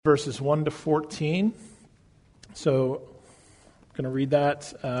verses 1 to 14. So I'm going to read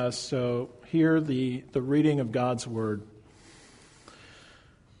that. So hear the reading of God's word.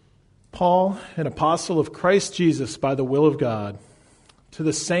 Paul, an apostle of Christ Jesus by the will of God, to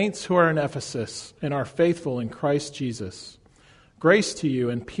the saints who are in Ephesus and are faithful in Christ Jesus, grace to you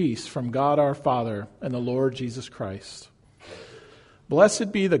and peace from God our Father and the Lord Jesus Christ.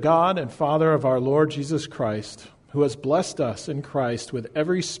 Blessed be the God and Father of our Lord Jesus Christ, who has blessed us in Christ with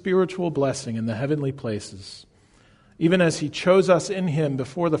every spiritual blessing in the heavenly places, even as he chose us in him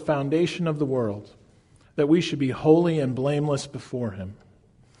before the foundation of the world, that we should be holy and blameless before him.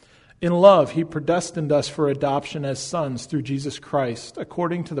 In love, he predestined us for adoption as sons through Jesus Christ,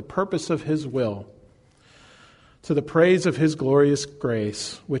 according to the purpose of his will, to the praise of his glorious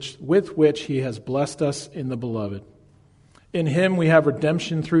grace, with which he has blessed us in the Beloved. In him we have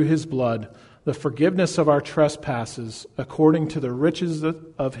redemption through his blood, the forgiveness of our trespasses, according to the riches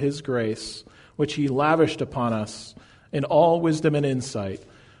of his grace, which he lavished upon us in all wisdom and insight,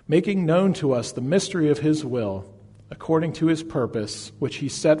 making known to us the mystery of his will, according to his purpose, which he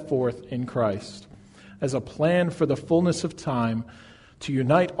set forth in Christ, as a plan for the fullness of time, to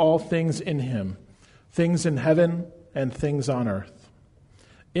unite all things in him, things in heaven and things on earth.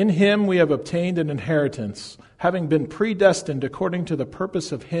 In him we have obtained an inheritance, having been predestined according to the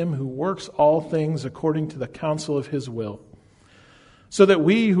purpose of him who works all things according to the counsel of his will, so that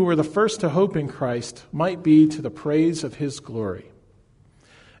we who were the first to hope in Christ might be to the praise of his glory.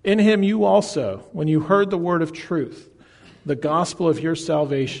 In him you also, when you heard the word of truth, the gospel of your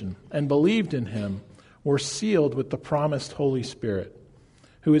salvation, and believed in him, were sealed with the promised Holy Spirit,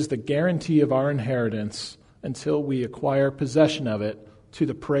 who is the guarantee of our inheritance until we acquire possession of it to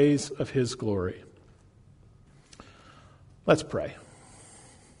the praise of his glory. Let's pray.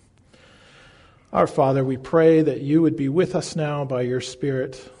 Our Father, we pray that you would be with us now by your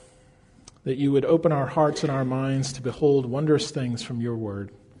Spirit, that you would open our hearts and our minds to behold wondrous things from your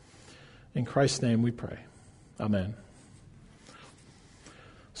word. In Christ's name we pray. Amen.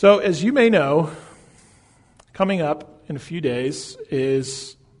 So, as you may know, coming up in a few days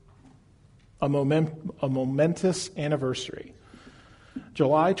is a momentous anniversary.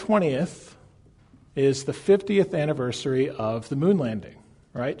 July 20th is the 50th anniversary of the moon landing,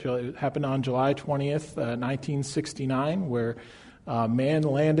 right? It happened on July 20th, 1969, where man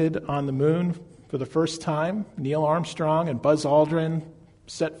landed on the moon for the first time. Neil Armstrong and Buzz Aldrin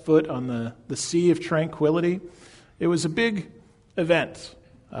set foot on the Sea of Tranquility. It was a big event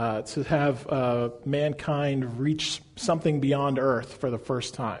to have mankind reach something beyond Earth for the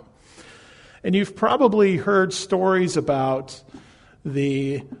first time. And you've probably heard stories about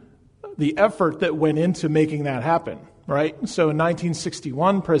the effort that went into making that happen, right? So in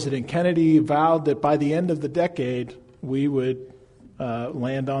 1961, President Kennedy vowed that by the end of the decade, we would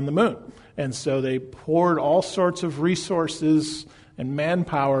land on the moon. And so they poured all sorts of resources and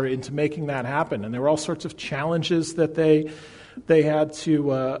manpower into making that happen. And there were all sorts of challenges that they had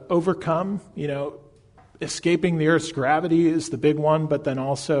to overcome. You know, escaping the Earth's gravity is the big one, but then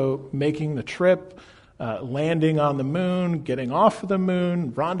also making the trip, landing on the moon, getting off of the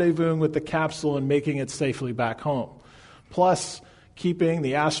moon, rendezvousing with the capsule, and making it safely back home. Plus, keeping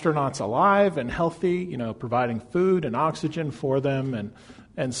the astronauts alive and healthy, you know, providing food and oxygen for them,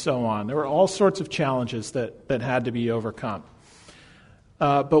 and so on. There were all sorts of challenges that had to be overcome.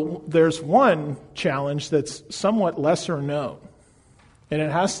 But there's one challenge that's somewhat lesser known, and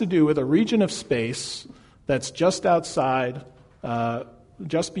it has to do with a region of space that's just outside,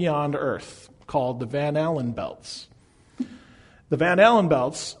 just beyond Earth, called the Van Allen belts. The Van Allen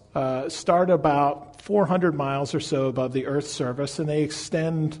belts start about 400 miles or so above the Earth's surface, and they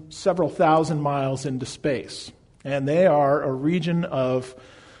extend several thousand miles into space. And they are a region of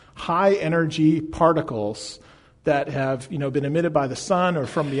high-energy particles that have, been emitted by the sun or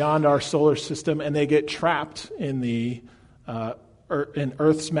from beyond our solar system, and they get trapped in in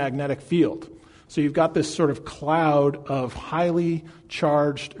Earth's magnetic field. So you've got this sort of cloud of highly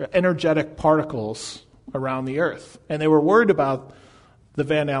charged, energetic particles around the Earth. And they were worried about the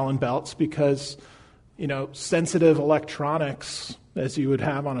Van Allen belts because, sensitive electronics, as you would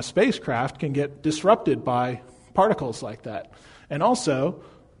have on a spacecraft, can get disrupted by particles like that. And also,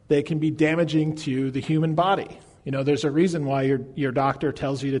 they can be damaging to the human body. There's a reason why your doctor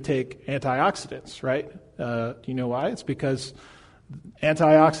tells you to take antioxidants, right? Do you know why? It's because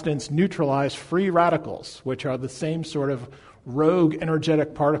antioxidants neutralize free radicals, which are the same sort of rogue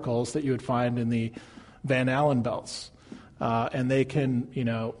energetic particles that you would find in the Van Allen belts. And they can,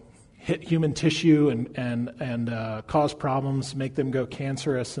 hit human tissue and cause problems, make them go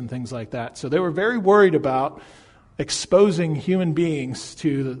cancerous and things like that. So they were very worried about exposing human beings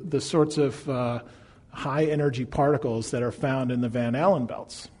to the sorts of high energy particles that are found in the Van Allen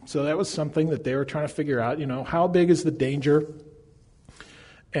belts. So that was something that they were trying to figure out, how big is the danger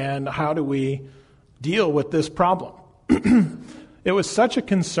and how do we deal with this problem? It was such a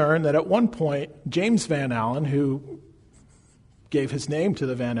concern that at one point, James Van Allen, who gave his name to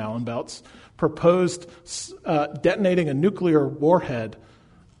the Van Allen belts, proposed detonating a nuclear warhead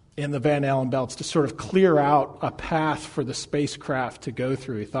in the Van Allen belts to sort of clear out a path for the spacecraft to go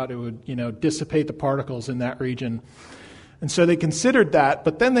through. He thought it would, dissipate the particles in that region. And so they considered that,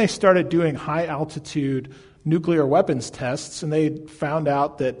 but then they started doing high-altitude nuclear weapons tests, and they found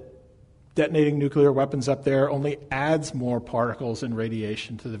out that detonating nuclear weapons up there only adds more particles and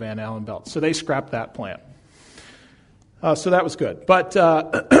radiation to the Van Allen belt. So they scrapped that plan. So that was good. But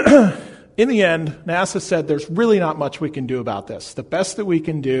in the end, NASA said there's really not much we can do about this. The best that we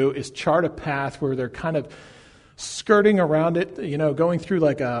can do is chart a path where they're kind of skirting around it, going through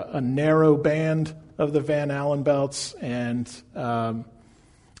like a narrow band of the Van Allen belts, and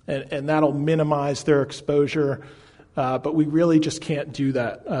that'll minimize their exposure. But we really just can't do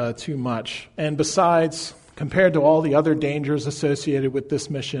that too much. And besides, compared to all the other dangers associated with this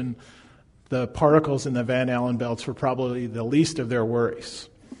mission, the particles in the Van Allen belts were probably the least of their worries.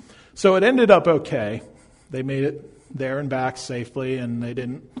 So it ended up okay. They made it there and back safely, and they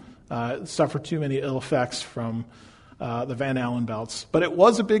didn't suffer too many ill effects from the Van Allen belts. But it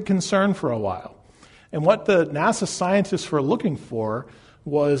was a big concern for a while. And what the NASA scientists were looking for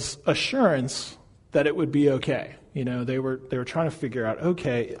was assurance that it would be okay. They were trying to figure out,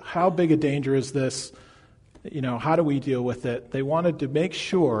 okay, how big a danger is this? How do we deal with it? They wanted to make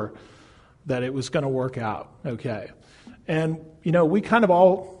sure that it was going to work out okay. And, we kind of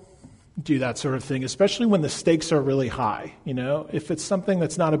all do that sort of thing, especially when the stakes are really high. If it's something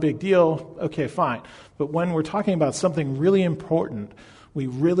that's not a big deal, okay, fine. But when we're talking about something really important, we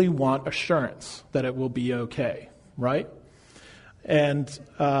really want assurance that it will be okay, right? And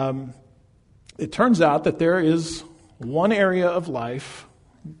it turns out that there is one area of life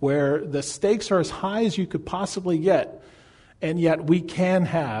where the stakes are as high as you could possibly get, and yet we can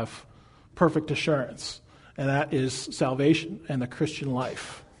have perfect assurance, and that is salvation and the Christian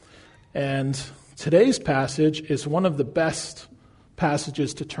life. And today's passage is one of the best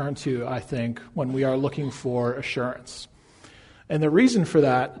passages to turn to, I think, when we are looking for assurance. And the reason for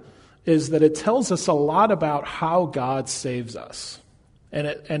that is that it tells us a lot about how God saves us. And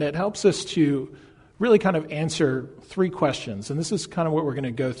it helps us to really kind of answer three questions. And this is kind of what we're going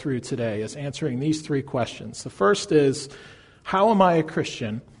to go through today, is answering these three questions. The first is, how am I a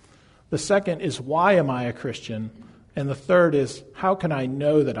Christian? The second is, why am I a Christian? And the third is, how can I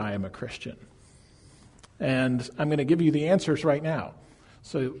know that I am a Christian? And I'm going to give you the answers right now,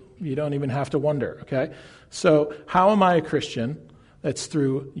 so you don't even have to wonder, okay? So, how am I a Christian? That's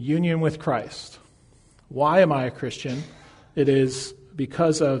through union with Christ. Why am I a Christian? It is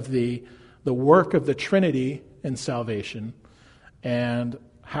because of the work of the Trinity in salvation. And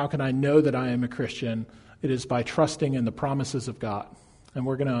how can I know that I am a Christian? It is by trusting in the promises of God. And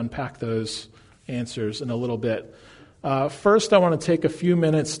we're going to unpack those answers in a little bit. First, I want to take a few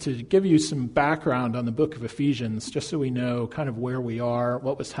minutes to give you some background on the book of Ephesians, just so we know kind of where we are,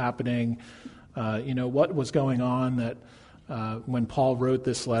 what was happening, what was going on that when Paul wrote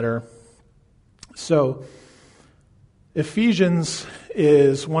this letter. So, Ephesians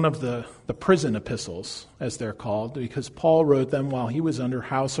is one of the prison epistles, as they're called, because Paul wrote them while he was under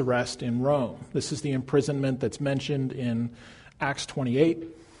house arrest in Rome. This is the imprisonment that's mentioned in Acts 28.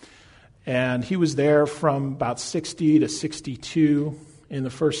 And he was there from about 60 to 62 in the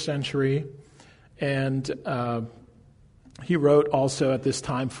first century. And he wrote also at this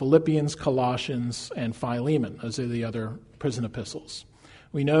time Philippians, Colossians, and Philemon. Those are the other prison epistles.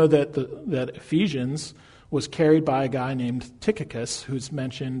 We know that that Ephesians was carried by a guy named Tychicus, who's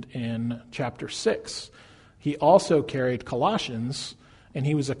mentioned in chapter 6. He also carried Colossians, and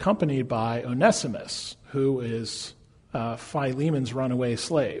he was accompanied by Onesimus, who is Philemon's runaway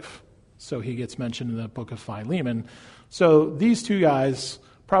slave. So he gets mentioned in the book of Philemon. So these two guys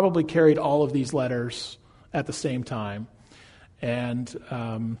probably carried all of these letters at the same time. And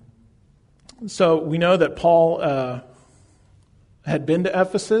so we know that Paul had been to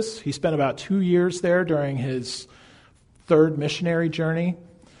Ephesus. He spent about 2 years there during his third missionary journey.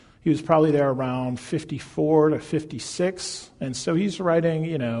 He was probably there around 54 to 56. And so he's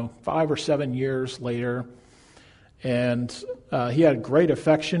writing, 5 or 7 years later. And he had great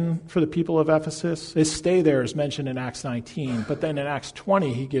affection for the people of Ephesus. His stay there is mentioned in Acts 19. But then in Acts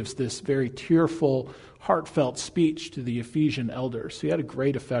 20, he gives this very tearful, heartfelt speech to the Ephesian elders. So he had a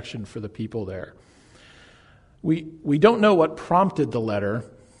great affection for the people there. We don't know what prompted the letter.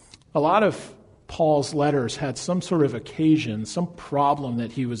 A lot of Paul's letters had some sort of occasion, some problem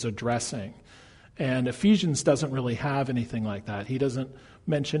that he was addressing. And Ephesians doesn't really have anything like that. He doesn't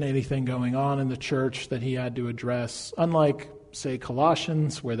mention anything going on in the church that he had to address, unlike, say,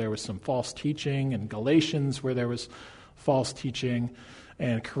 Colossians, where there was some false teaching, and Galatians, where there was false teaching,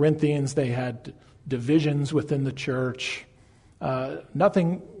 and Corinthians, they had divisions within the church.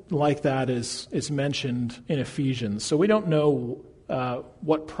 Nothing like that is mentioned in Ephesians. So we don't know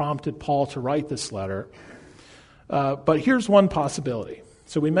what prompted Paul to write this letter. But here's one possibility.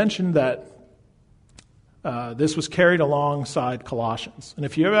 So we mentioned that this was carried alongside Colossians. And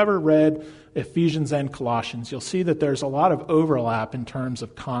if you've ever read Ephesians and Colossians, you'll see that there's a lot of overlap in terms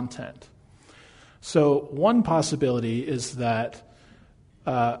of content. So one possibility is that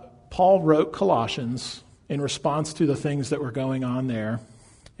Paul wrote Colossians in response to the things that were going on there.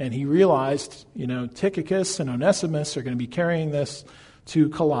 And he realized, Tychicus and Onesimus are going to be carrying this to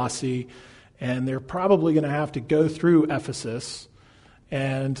Colossae, and they're probably going to have to go through Ephesus.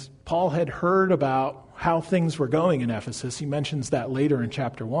 And Paul had heard about how things were going in Ephesus. He mentions that later in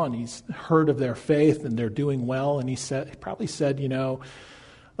chapter 1. He's heard of their faith and they're doing well, and he probably said,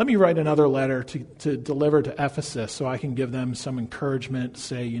 let me write another letter to deliver to Ephesus so I can give them some encouragement,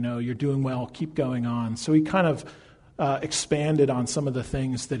 say, you're doing well, keep going on. So he kind of expanded on some of the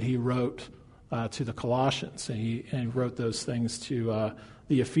things that he wrote to the Colossians, and he wrote those things to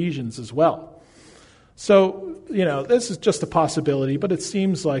the Ephesians as well. So, this is just a possibility, but it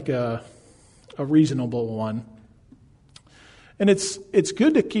seems like a reasonable one. And it's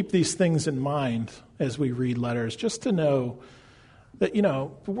good to keep these things in mind as we read letters, just to know that,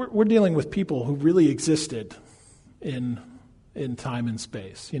 we're dealing with people who really existed in time and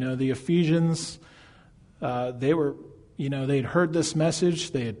space. The Ephesians, they were, they'd heard this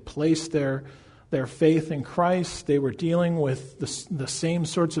message, they had placed their faith in Christ, they were dealing with the same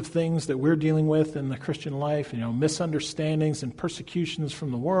sorts of things that we're dealing with in the Christian life, misunderstandings and persecutions from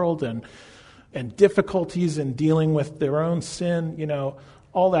the world and difficulties in dealing with their own sin,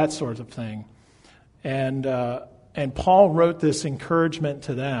 all that sort of thing. And Paul wrote this encouragement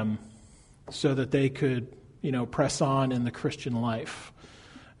to them so that they could, press on in the Christian life.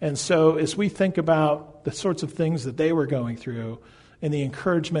 And so as we think about the sorts of things that they were going through and the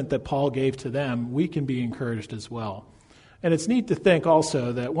encouragement that Paul gave to them, we can be encouraged as well. And it's neat to think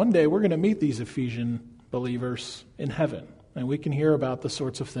also that one day we're going to meet these Ephesian believers in heaven. And we can hear about the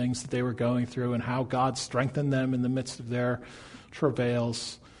sorts of things that they were going through and how God strengthened them in the midst of their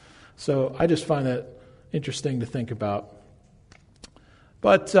travails. So I just find that interesting to think about.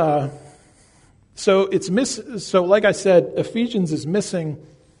 But so like I said, Ephesians is missing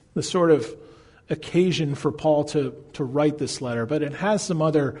the sort of occasion for Paul to write this letter, but it has some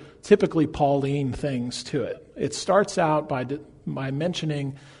other typically Pauline things to it. It starts out by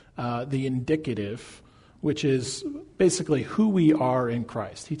mentioning the indicative, which is basically who we are in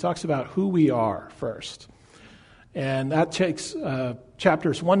Christ. He talks about who we are first. And that takes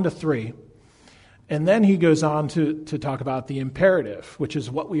chapters 1 to 3. And then he goes on to talk about the imperative, which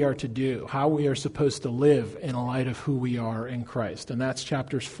is what we are to do, how we are supposed to live in light of who we are in Christ. And that's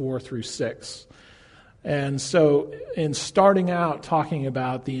chapters 4 through 6. And so in starting out talking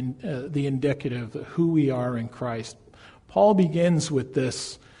about the indicative, who we are in Christ, Paul begins with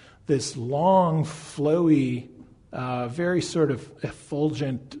this long, flowy, very sort of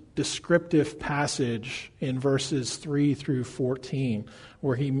effulgent, descriptive passage in verses 3 through 14,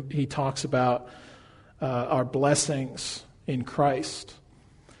 where he talks about our blessings in Christ.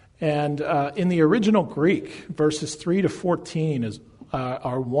 And in the original Greek, verses 3 to 14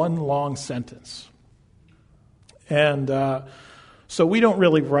 are one long sentence. And so we don't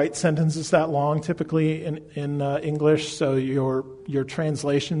really write sentences that long typically in English, so your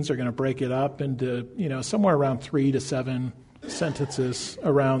translations are going to break it up into somewhere around 3 to 7 sentences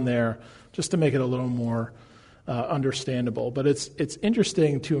around there, just to make it a little more understandable. But it's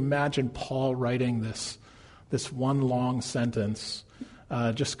interesting to imagine Paul writing this one long sentence,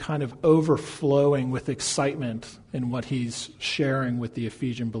 just kind of overflowing with excitement in what he's sharing with the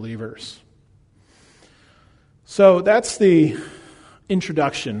Ephesian believers. So that's the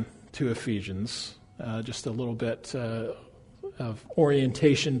introduction to Ephesians, just a little bit of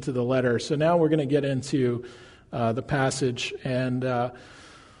orientation to the letter. So now we're going to get into the passage, and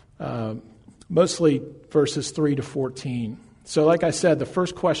mostly verses 3 to 14. So like I said, the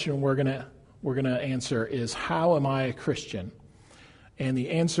first question we're going to answer is, how am I a Christian? And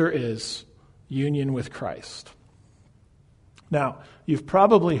the answer is union with Christ. Now, you've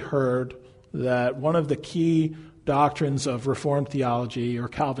probably heard that one of the key doctrines of Reformed theology or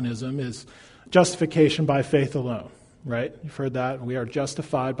Calvinism is justification by faith alone, right? You've heard that. We are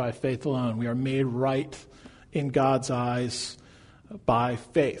justified by faith alone. We are made right in God's eyes by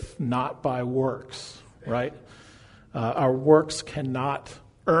faith, not by works, right? Our works cannot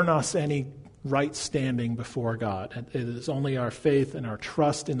earn us any right standing before God. It is only our faith and our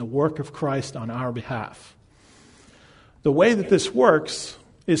trust in the work of Christ on our behalf. The way that this works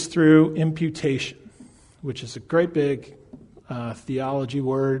is through imputation, which is a great big theology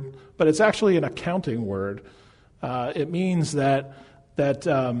word, but it's actually an accounting word. It means that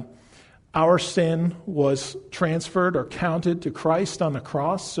our sin was transferred or counted to Christ on the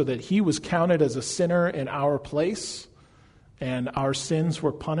cross so that he was counted as a sinner in our place, and our sins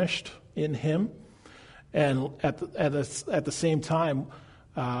were punished in him. And at the same time,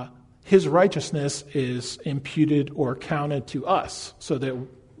 his righteousness is imputed or counted to us so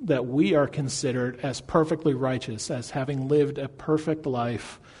that we are considered as perfectly righteous, as having lived a perfect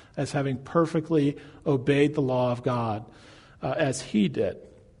life, as having perfectly obeyed the law of God, as he did.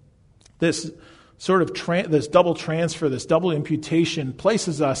 This sort of this double transfer, this double imputation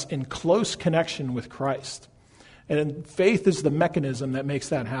places us in close connection with Christ. And faith is the mechanism that makes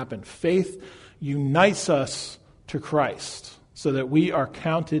that happen. Faith unites us to Christ so that we are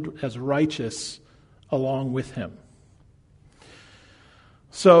counted as righteous along with him.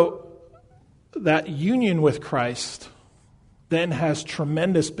 So that union with Christ then has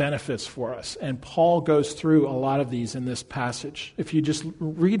tremendous benefits for us. And Paul goes through a lot of these in this passage. If you just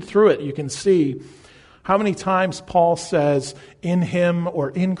read through it, you can see how many times Paul says in him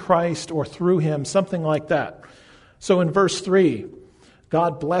or in Christ or through him, something like that. So in verse 3,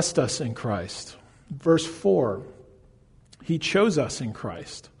 God blessed us in Christ. Verse 4, he chose us in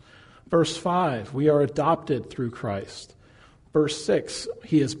Christ. Verse 5, we are adopted through Christ. Verse 6,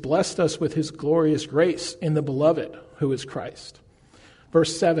 he has blessed us with his glorious grace in the beloved, who is Christ.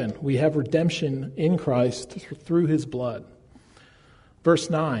 Verse 7, we have redemption in Christ through his blood.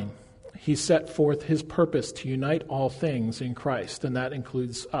 Verse 9, he set forth his purpose to unite all things in Christ, and that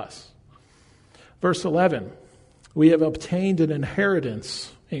includes us. Verse 11, we have obtained an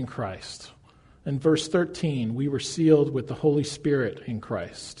inheritance in Christ. And verse 13, we were sealed with the Holy Spirit in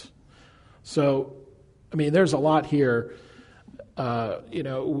Christ. So, there's a lot here.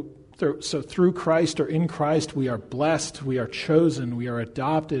 So through Christ or in Christ, we are blessed, we are chosen, we are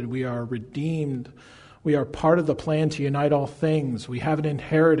adopted, we are redeemed, we are part of the plan to unite all things, we have an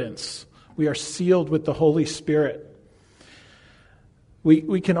inheritance, we are sealed with the Holy Spirit.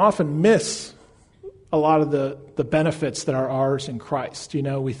 We can often miss a lot of the benefits that are ours in Christ.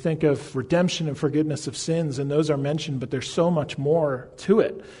 We think of redemption and forgiveness of sins, and those are mentioned, but there's so much more to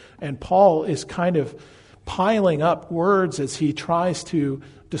it. And Paul is kind of piling up words as he tries to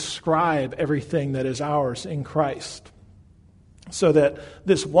describe everything that is ours in Christ. So that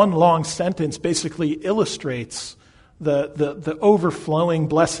this one long sentence basically illustrates the overflowing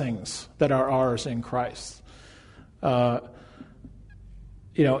blessings that are ours in Christ. As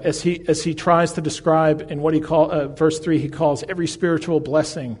he tries to describe in what he calls, verse 3, he calls every spiritual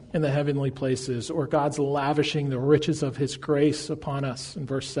blessing in the heavenly places, or God's lavishing the riches of his grace upon us in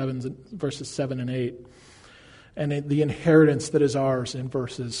verses 7 and 8. And the inheritance that is ours in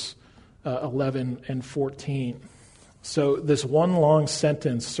verses 11 and 14. So this one long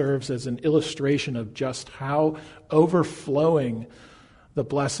sentence serves as an illustration of just how overflowing the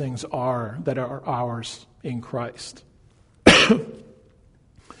blessings are that are ours in Christ.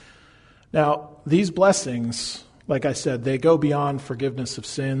 Now, these blessings, like I said, they go beyond forgiveness of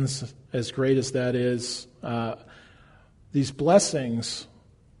sins, as great as that is. These blessings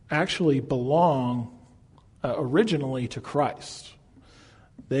actually belong originally to Christ.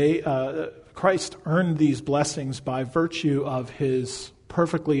 Christ earned these blessings by virtue of his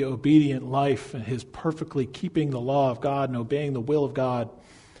perfectly obedient life and his perfectly keeping the law of God and obeying the will of God.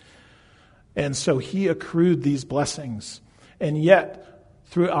 And so he accrued these blessings. And yet,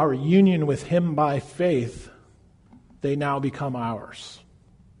 through our union with him by faith, they now become ours.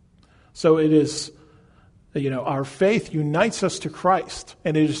 So it is, our faith unites us to Christ,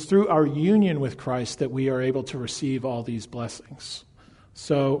 and it is through our union with Christ that we are able to receive all these blessings.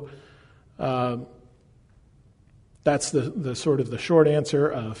 So that's the sort of the short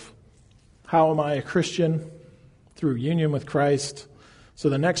answer of how am I a Christian? Through union with Christ. So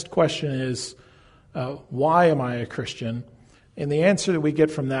the next question is, why am I a Christian? And the answer that we get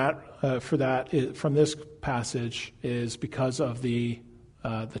from from this passage is because of the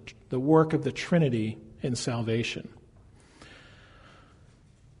work of the Trinity in salvation.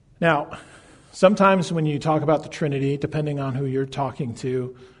 Now, sometimes when you talk about the Trinity, depending on who you're talking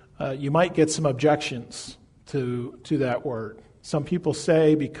to, you might get some objections to that word. Some people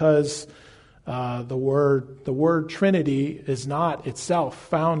say because The word Trinity is not itself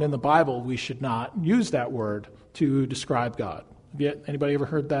found in the Bible. We should not use that word to describe God. Anybody ever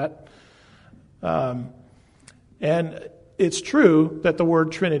heard that? And it's true that the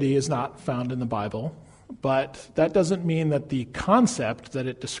word Trinity is not found in the Bible, but that doesn't mean that the concept that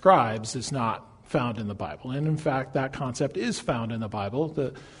it describes is not found in the Bible. And in fact, that concept is found in the Bible.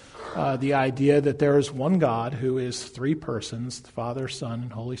 The idea that there is one God who is three persons, the Father, Son,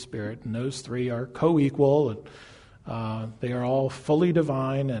 and Holy Spirit, and those three are co-equal, and they are all fully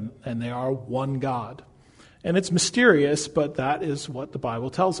divine, and they are one God. And it's mysterious, but that is what the Bible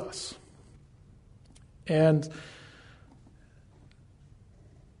tells us. And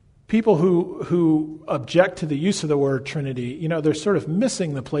people who object to the use of the word Trinity, they're sort of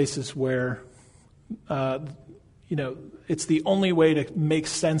missing the places where, it's the only way to make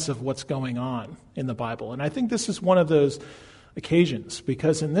sense of what's going on in the Bible. And I think this is one of those occasions,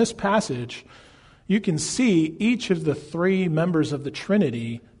 because in this passage, you can see each of the three members of the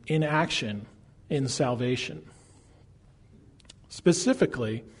Trinity in action in salvation.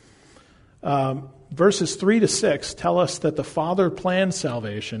 Specifically, verses 3 to 6 tell us that the Father planned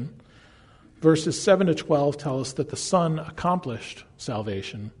salvation. Verses 7 to 12 tell us that the Son accomplished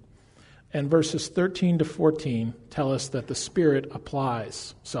salvation. And verses 13 to 14 tell us that the Spirit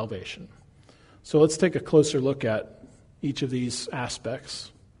applies salvation. So let's take a closer look at each of these aspects.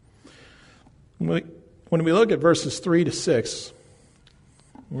 When we look at verses 3 to 6,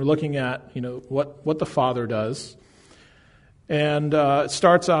 we're looking at what the Father does. And it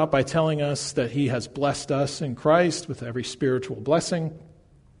starts out by telling us that He has blessed us in Christ with every spiritual blessing.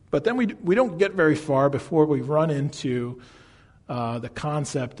 But then we don't get very far before we run into the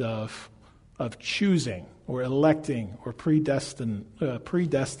concept of choosing or electing or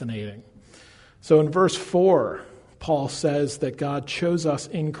predestinating. So in verse 4, Paul says that God chose us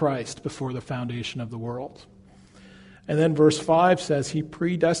in Christ before the foundation of the world. And then verse 5 says He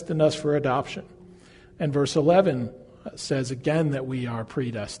predestined us for adoption. And verse 11 says again that we are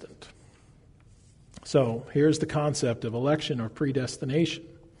predestined. So here's the concept of election or predestination.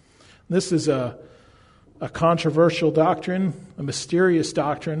 This is a controversial doctrine, a mysterious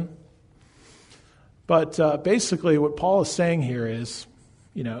doctrine. But basically what Paul is saying here is,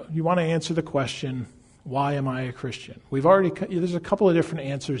 you want to answer the question, why am I a Christian? There's a couple of different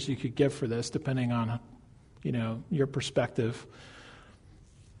answers you could give for this, depending on, your perspective.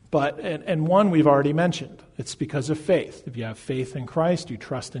 But, and one we've already mentioned, it's because of faith. If you have faith in Christ, you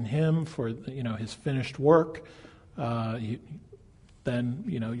trust in Him for, His finished work, then,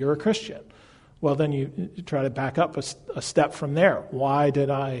 you're a Christian. Well, then you try to back up a step from there. Why did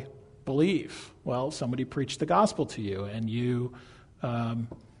I believe? Well, somebody preached the gospel to you, and you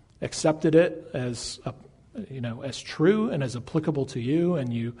accepted it as true and as applicable to you,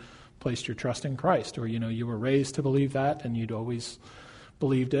 and you placed your trust in Christ, or you were raised to believe that, and you'd always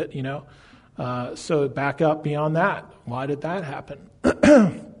believed it. So back up beyond that. Why did that happen?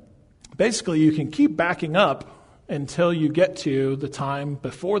 Basically, you can keep backing up until you get to the time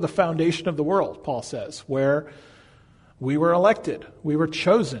before the foundation of the world, Paul says, where we were elected, we were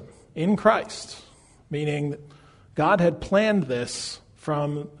chosen in Christ, meaning God had planned this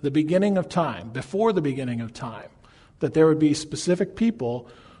from the beginning of time, before the beginning of time, that there would be specific people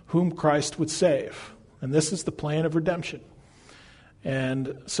whom Christ would save. And this is the plan of redemption.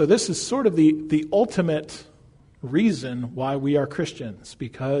 And so this is sort of the ultimate reason why we are Christians,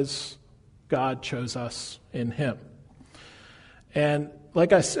 because God chose us in Him. And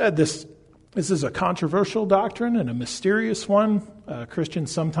like I said, this is a controversial doctrine and a mysterious one.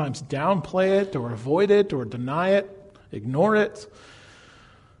 Christians sometimes downplay it or avoid it or deny it, ignore it.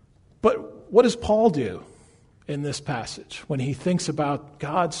 But what does Paul do in this passage when he thinks about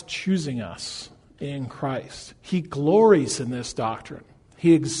God's choosing us in Christ? He glories in this doctrine.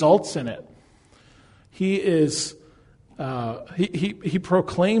 He exults in it. He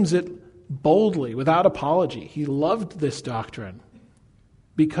proclaims it boldly, without apology. He loved this doctrine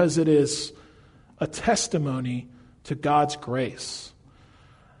because it is a testimony to God's grace.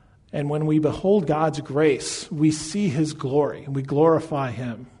 And when we behold God's grace, we see His glory, and we glorify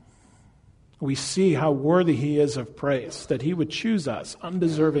Him. We see how worthy He is of praise, that He would choose us,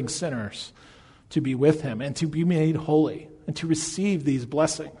 undeserving sinners, to be with Him and to be made holy and to receive these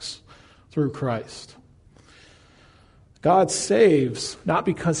blessings through Christ. God saves not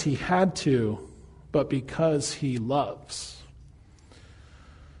because He had to, but because He loves.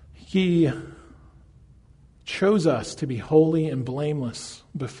 He chose us to be holy and blameless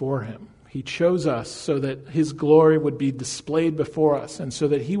before Him. He chose us so that His glory would be displayed before us, and so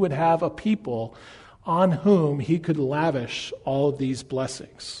that He would have a people on whom He could lavish all of these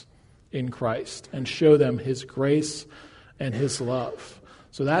blessings. in Christ and show them his grace and his love.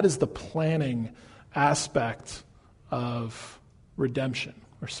 So that is the planning aspect of redemption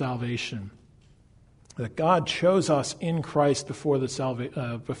or salvation. That God chose us in Christ before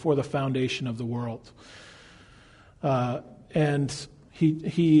the foundation of the world. And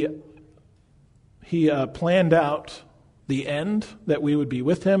he planned out the end, that we would be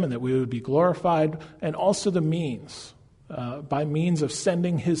with him and that we would be glorified, and also the means, by means of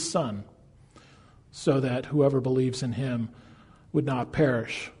sending his Son, so that whoever believes in him would not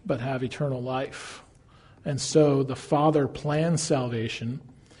perish, but have eternal life. And so the Father plans salvation,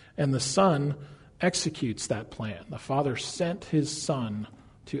 and the Son executes that plan. The Father sent his Son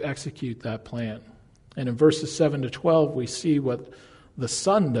to execute that plan. And in verses 7 to 12, we see what the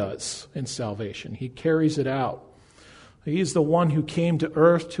Son does in salvation. He carries it out. He is the one who came to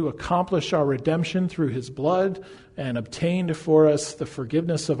earth to accomplish our redemption through his blood and obtained for us the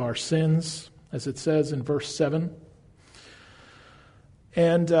forgiveness of our sins, as it says in verse 7.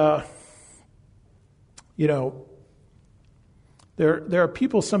 And, there are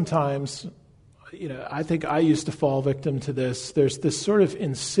people sometimes, I think I used to fall victim to this. There's this sort of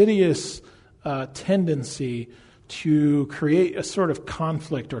insidious tendency to create a sort of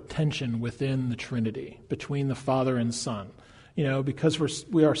conflict or tension within the Trinity, between the Father and Son. Because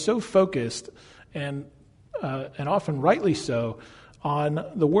we are so focused, and often rightly so, on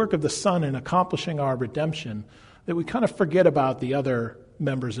the work of the Son in accomplishing our redemption, that we kind of forget about the other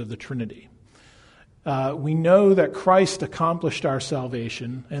members of the Trinity. We know that Christ accomplished our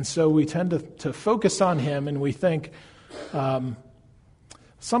salvation, and so we tend to focus on him, and we think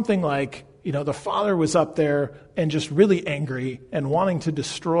something like, the Father was up there and just really angry and wanting to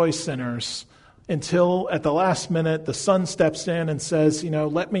destroy sinners until at the last minute the Son steps in and says,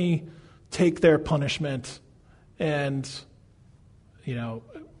 let me take their punishment and that'll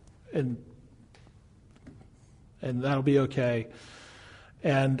be okay.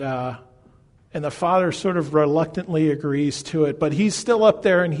 And the Father sort of reluctantly agrees to it, but he's still up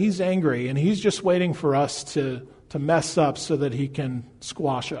there and he's angry and he's just waiting for us to mess up so that he can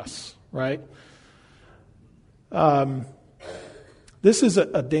squash us, right? This is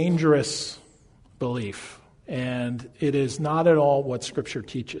a dangerous belief, and it is not at all what Scripture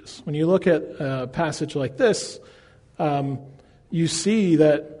teaches. When you look at a passage like this, you see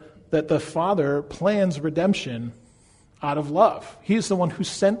that the Father plans redemption out of love. He's the one who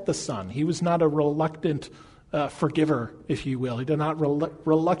sent the Son. He was not a reluctant forgiver, if you will. He did not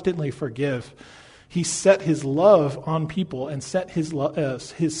reluctantly forgive. He set his love on people and set his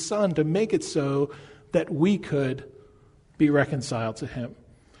Son to make it so that we could be reconciled to him.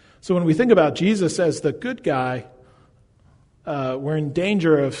 So when we think about Jesus as the good guy, we're in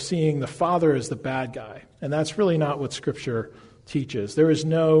danger of seeing the Father as the bad guy. And that's really not what Scripture teaches. There is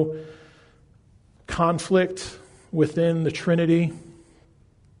no conflict within the Trinity.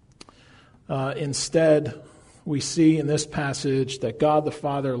 Instead, we see in this passage that God the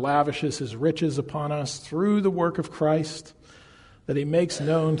Father lavishes his riches upon us through the work of Christ, that he makes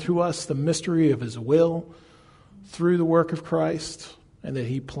known to us the mystery of his will through the work of Christ, and that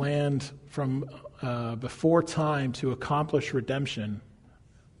he planned from before time to accomplish redemption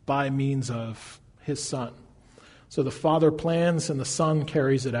by means of his Son. So the Father plans and the Son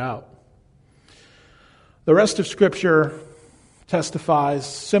carries it out. The rest of Scripture testifies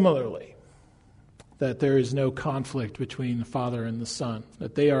similarly, that there is no conflict between the Father and the Son,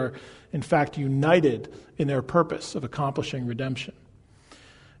 that they are, in fact, united in their purpose of accomplishing redemption.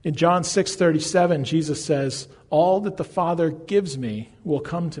 In John 6:37, Jesus says, "All that the Father gives me will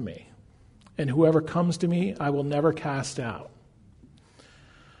come to me, and whoever comes to me I will never cast out."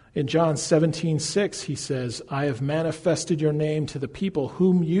 In John 17:6, he says, "I have manifested your name to the people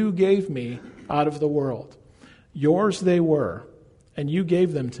whom you gave me out of the world. Yours they were, and you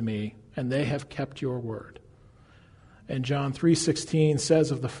gave them to me, and they have kept your word." And John 3:16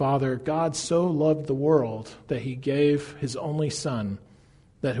 says of the Father, "God so loved the world that he gave his only Son,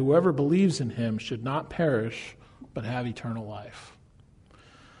 that whoever believes in him should not perish, but have eternal life."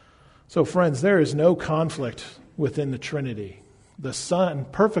 So friends, there is no conflict within the Trinity. The Son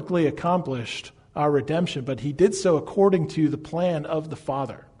perfectly accomplished our redemption, but he did so according to the plan of the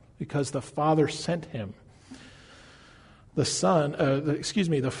Father, because the Father sent him.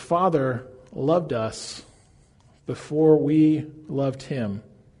 The Father loved us before we loved him,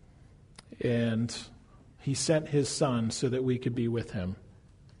 and he sent his Son so that we could be with him.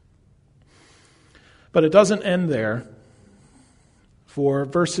 But it doesn't end there, for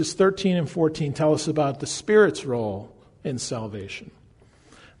verses 13 and 14 tell us about the Spirit's role in salvation.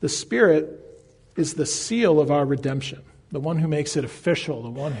 The Spirit is the seal of our redemption. the one who makes it official, the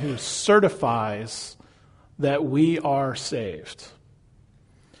one who certifies that we are saved.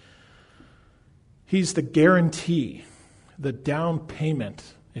 He's the guarantee, the down payment,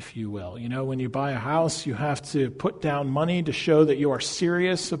 if you will. You know, when you buy a house, you have to put down money to show that you are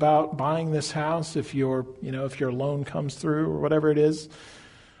serious about buying this house. If your loan comes through or whatever it is,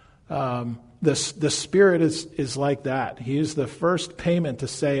 the Spirit is like that. He is the first payment to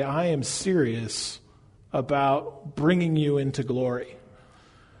say, I am serious about bringing you into glory.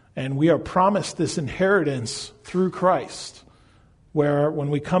 And we are promised this inheritance through Christ, where when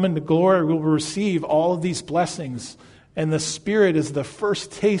we come into glory, we will receive all of these blessings. And the Spirit is the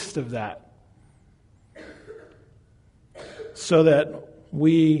first taste of that. So that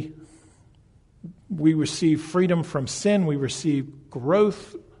we receive freedom from sin, we receive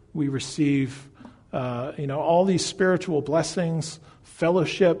growth, we receive all these spiritual blessings,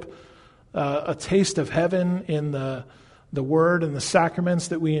 fellowship, a taste of heaven in the Word and the sacraments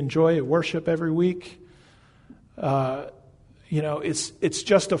that we enjoy at worship every week. It's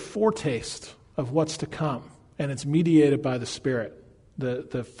just a foretaste of what's to come. And it's mediated by the Spirit,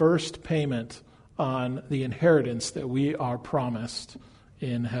 the first payment on the inheritance that we are promised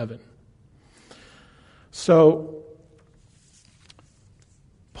in heaven. So,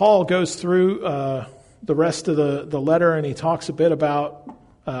 Paul goes through the rest of the letter, and he talks a bit about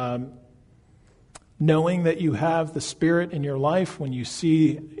knowing that you have the Spirit in your life when you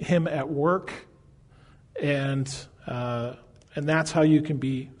see Him at work, and that's how you can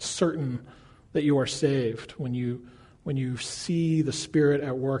be certain that you are saved, when you see the Spirit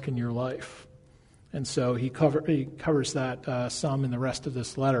at work in your life. And so he covers that some in the rest of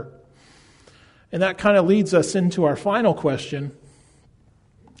this letter. And that kind of leads us into our final question.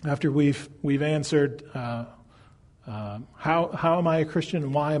 After we've answered how am I a Christian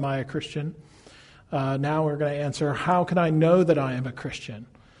and why am I a Christian, now we're going to answer, how can I know that I am a Christian?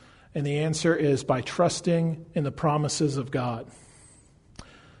 And the answer is by trusting in the promises of God.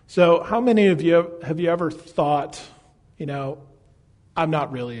 So how many of you have you ever thought, I'm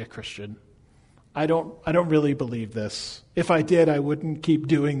not really a Christian. I don't really believe this. If I did, I wouldn't keep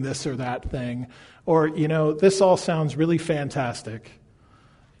doing this or that thing. Or, this all sounds really fantastic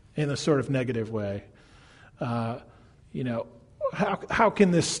in a sort of negative way. How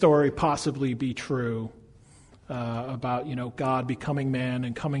can this story possibly be true about, God becoming man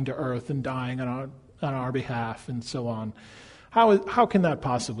and coming to earth and dying on our behalf and so on? How can that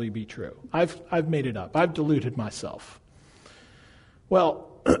possibly be true? I've made it up. I've deluded myself. Well,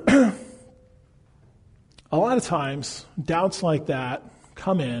 a lot of times doubts like that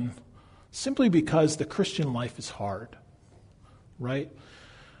come in simply because the Christian life is hard, right?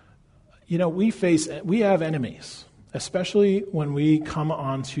 We have enemies, especially when we come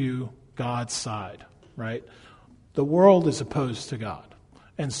onto God's side, right? The world is opposed to God,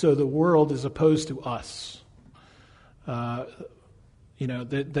 and so the world is opposed to us. The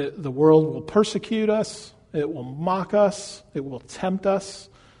world will persecute us, it will mock us, it will tempt us,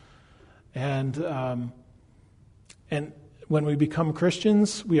 and when we become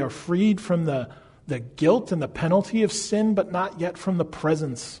Christians, we are freed from the guilt and the penalty of sin, but not yet from the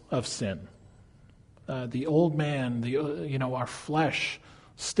presence of sin. The old man, our flesh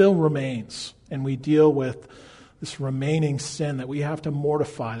still remains, and we deal with this remaining sin that we have to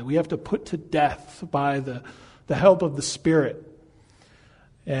mortify, that we have to put to death by the help of the Spirit.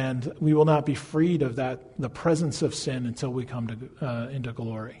 And we will not be freed of the presence of sin until we come into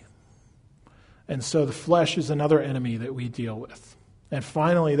glory. And so the flesh is another enemy that we deal with. And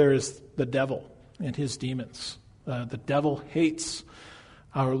finally, there is the devil and his demons. The devil hates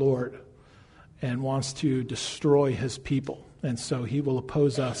our Lord and wants to destroy his people. And so he will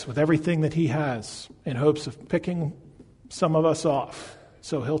oppose us with everything that he has in hopes of picking some of us off.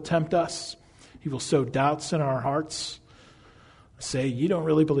 So he'll tempt us. He will sow doubts in our hearts. Say, you don't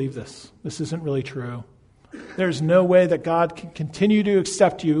really believe this. This isn't really true. There's no way that God can continue to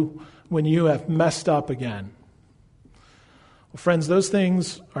accept you when you have messed up again. Well, friends, those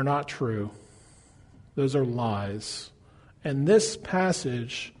things are not true. Those are lies. And this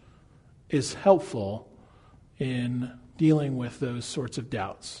passage is helpful in dealing with those sorts of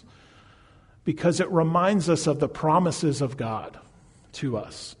doubts because it reminds us of the promises of God to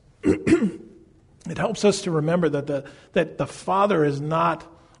us. It helps us to remember that the Father is not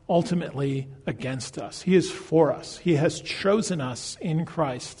ultimately against us. He is for us. He has chosen us in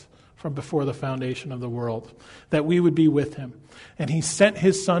Christ from before the foundation of the world, that we would be with him. And he sent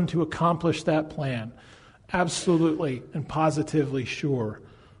his Son to accomplish that plan, absolutely and positively sure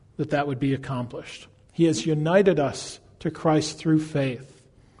that would be accomplished. He has united us to Christ through faith.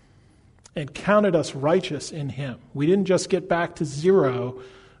 and counted us righteous in him. We didn't just get back to zero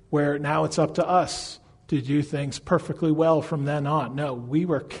where now it's up to us to do things perfectly well from then on. No, we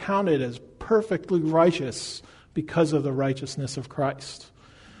were counted as perfectly righteous because of the righteousness of Christ.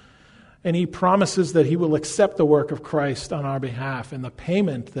 And he promises that he will accept the work of Christ on our behalf and the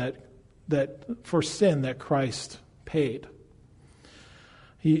payment that for sin that Christ paid.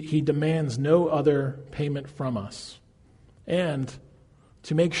 He demands no other payment from us. And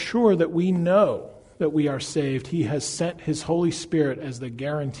to make sure that we know that we are saved, he has sent his Holy Spirit as the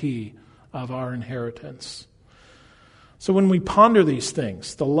guarantee of our inheritance. So when we ponder these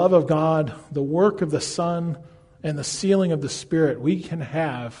things, the love of God, the work of the Son, and the sealing of the Spirit, we can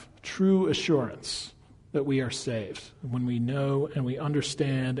have true assurance that we are saved when we know and we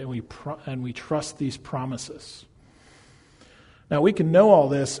understand and we trust these promises. Now, we can know all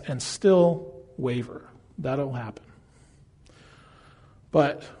this and still waver. That'll happen.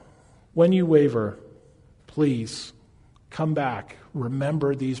 But when you waver, please come back.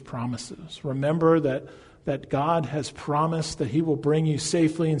 Remember these promises. Remember that God has promised that he will bring you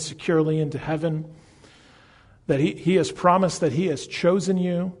safely and securely into heaven, that he has promised that he has chosen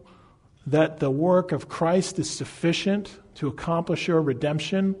you, that the work of Christ is sufficient to accomplish your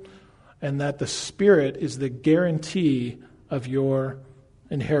redemption, and that the Spirit is the guarantee of your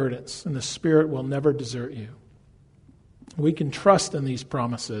inheritance, and the Spirit will never desert you. We can trust in these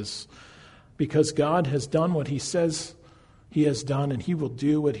promises because God has done what he says he has done, and he will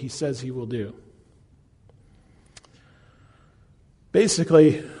do what he says he will do.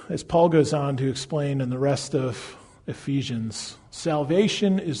 Basically, as Paul goes on to explain in the rest of Ephesians,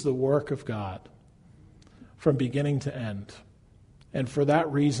 salvation is the work of God from beginning to end. And for that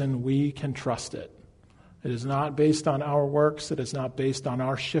reason, we can trust it. It is not based on our works. It is not based on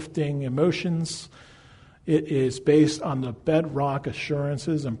our shifting emotions. It is based on the bedrock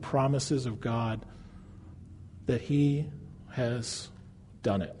assurances and promises of God that he has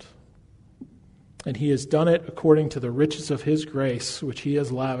done it. And he has done it according to the riches of his grace, which he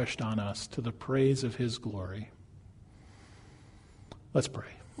has lavished on us to the praise of his glory. Let's pray.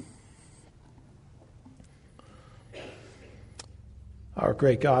 Our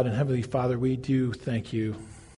great God and Heavenly Father, we do thank you